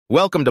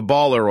Welcome to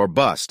Baller or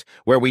Bust,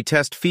 where we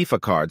test FIFA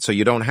cards so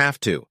you don't have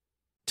to.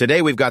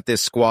 Today we've got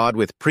this squad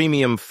with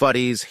premium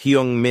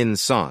Futties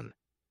Son.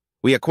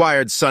 We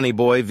acquired Sonny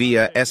Boy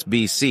via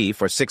SBC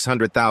for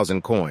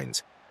 600,000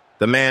 coins.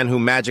 The man who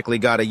magically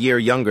got a year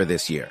younger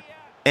this year.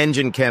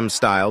 Engine chem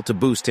style to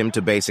boost him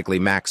to basically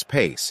max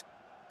pace.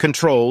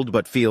 Controlled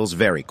but feels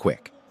very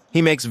quick.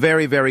 He makes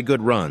very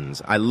good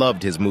runs. I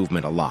loved his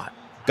movement a lot.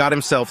 Got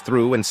himself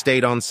through and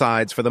stayed on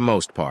sides for the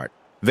most part.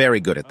 Very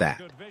good at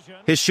that.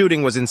 His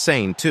shooting was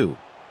insane, too.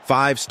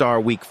 5-star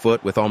weak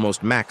foot with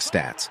almost max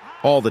stats.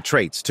 All the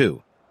traits,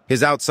 too.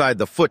 His outside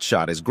the foot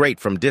shot is great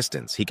from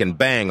distance. He can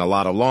bang a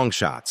lot of long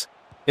shots.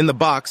 In the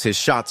box, his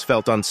shots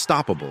felt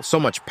unstoppable. So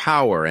much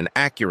power and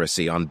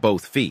accuracy on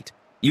both feet.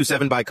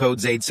 U7 by code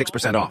ZAID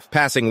 6% off.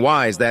 Passing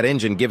wise, that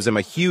engine gives him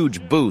a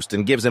huge boost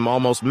and gives him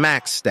almost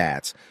max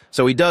stats.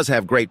 So he does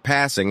have great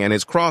passing, and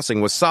his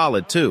crossing was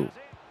solid, too.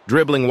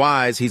 Dribbling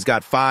wise, he's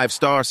got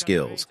 5-star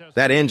skills.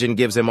 That engine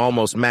gives him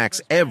almost max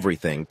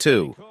everything,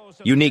 too.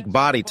 Unique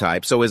body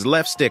type, so his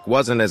left stick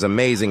wasn't as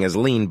amazing as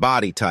lean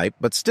body type,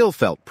 but still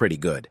felt pretty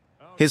good.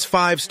 His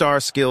 5-star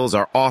skills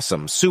are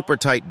awesome, super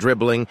tight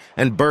dribbling,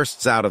 and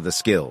bursts out of the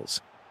skills.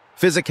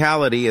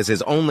 Physicality is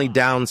his only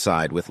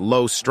downside with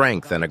low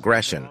strength and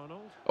aggression.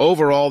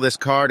 Overall, this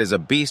card is a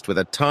beast with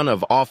a ton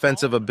of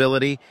offensive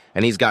ability,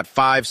 and he's got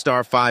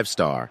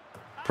 5-star.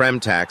 Prem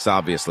tax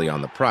obviously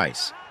on the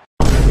price.